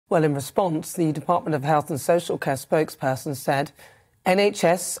Well, in response, the Department of Health and Social Care spokesperson said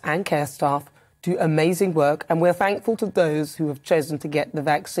NHS and care staff do amazing work and we're thankful to those who have chosen to get the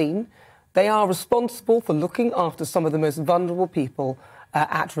vaccine. They are responsible for looking after some of the most vulnerable people,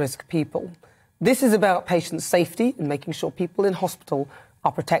 at-risk people. This is about patient safety and making sure people in hospital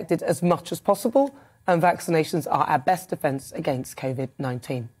are protected as much as possible, and vaccinations are our best defence against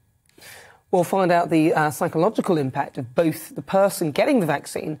COVID-19. We'll find out the psychological impact of both the person getting the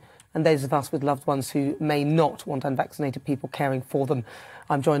vaccine and those of us with loved ones who may not want unvaccinated people caring for them.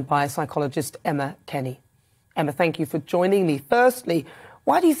 I'm joined by psychologist Emma Kenny. Emma, thank you for joining me. Firstly,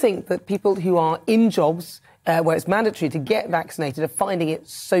 why do you think that people who are in jobs where it's mandatory to get vaccinated are finding it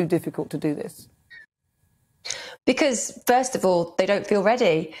so difficult to do this? Because, first of all, they don't feel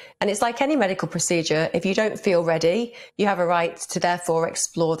ready. And it's like any medical procedure. If you don't feel ready, you have a right to therefore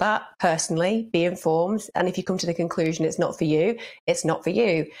explore that personally, be informed. And if you come to the conclusion it's not for you, it's not for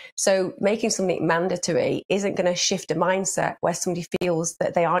you. So making something mandatory isn't going to shift a mindset where somebody feels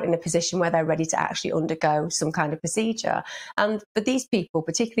that they aren't in a position where they're ready to actually undergo some kind of procedure. And for these people,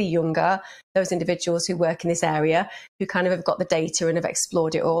 particularly younger, those individuals who work in this area, who kind of have got the data and have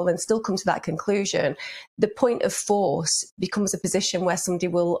explored it all and still come to that conclusion, the point of force becomes a position where somebody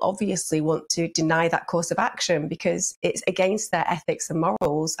will obviously want to deny that course of action because it's against their ethics and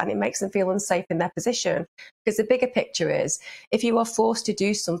morals, and it makes them feel unsafe in their position. Because the bigger picture is, if you are forced to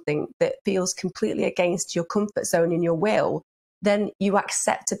do something that feels completely against your comfort zone and your will, then you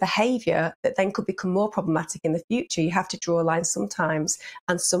accept a behaviour that then could become more problematic in the future. You have to draw a line sometimes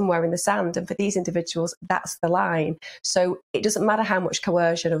and somewhere in the sand. And for these individuals, that's the line. So it doesn't matter how much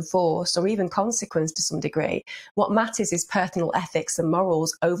coercion and force or even consequence to some degree. What matters is personal ethics and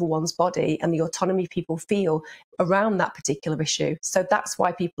morals over one's body and the autonomy people feel around that particular issue. So that's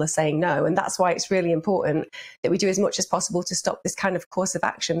why people are saying no. And that's why it's really important that we do as much as possible to stop this kind of course of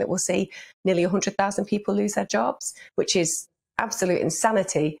action that will see nearly 100,000 people lose their jobs, which is absolute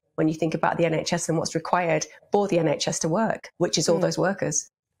insanity when you think about the NHS and what's required for the NHS to work, which is all those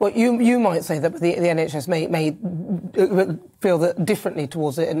workers. Well, you might say that the NHS may feel that differently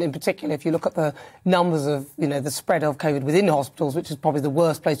towards it, and in particular, if you look at the numbers of the spread of COVID within hospitals, which is probably the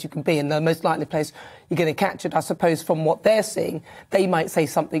worst place you can be and the most likely place you're going to catch it, I suppose from what they're seeing, they might say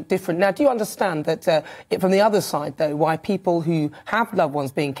something different. Now, do you understand that from the other side, though, why people who have loved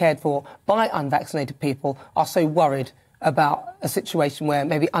ones being cared for by unvaccinated people are so worried about a situation where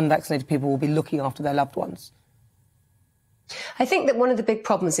maybe unvaccinated people will be looking after their loved ones? I think that one of the big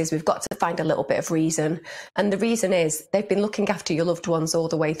problems is we've got to find a little bit of reason. And the reason is they've been looking after your loved ones all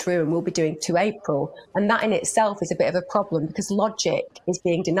the way through and will be doing to April. And that in itself is a bit of a problem because logic is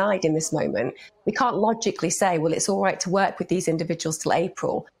being denied in this moment. We can't logically say, well, it's all right to work with these individuals till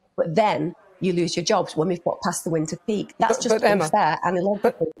April, but then you lose your jobs when we've got past the winter peak. That's just unfair and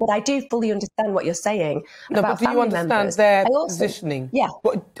illogical. But I do fully understand what you're saying about do you understand members. their positioning? Yeah,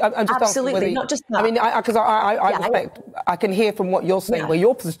 I'm just absolutely. Not just that. I mean, because I respect, I can hear from what you're saying where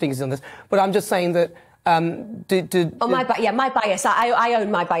your positioning is on this, but I'm just saying that my bias. I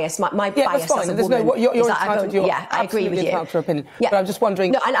own my bias. My bias that's fine. as a There's woman. No, you're entitled to your I agree with you. Opinion. Yeah. But I'm just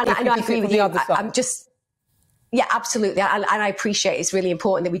wondering. No, and I agree with you. I'm just. Yeah, absolutely. And I appreciate it's really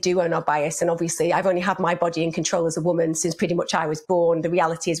important that we do own our bias. And obviously, I've only had my body in control as a woman since pretty much I was born. The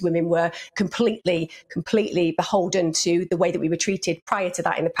reality is women were completely beholden to the way that we were treated prior to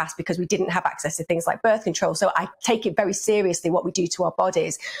that in the past because we didn't have access to things like birth control. So I take it very seriously what we do to our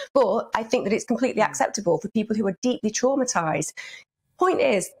bodies. But I think that it's completely acceptable for people who are deeply traumatized. Point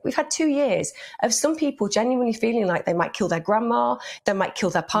is, we've had 2 years of some people genuinely feeling like they might kill their grandma, they might kill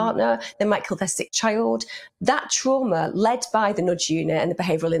their partner, they might kill their sick child. That trauma led by the nudge unit and the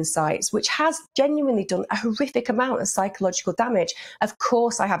behavioural insights, which has genuinely done a horrific amount of psychological damage. Of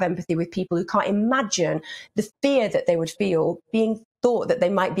course, I have empathy with people who can't imagine the fear that they would feel being thought that they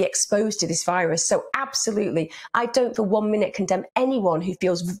might be exposed to this virus. So absolutely, I don't for 1 minute condemn anyone who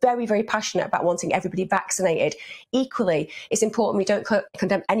feels very, very passionate about wanting everybody vaccinated. Equally, it's important we don't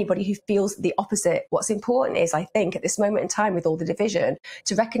condemn anybody who feels the opposite. What's important is, I think, at this moment in time with all the division,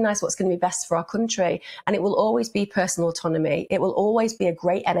 to recognise what's going to be best for our country. And it will always be personal autonomy. It will always be a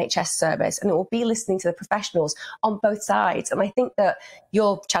great NHS service, and it will be listening to the professionals on both sides. And I think that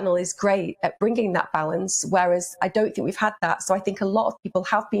your channel is great at bringing that balance, whereas I don't think we've had that. So I think a lot of people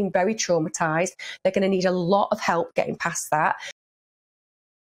have been very traumatized. They're going to need a lot of help getting past that.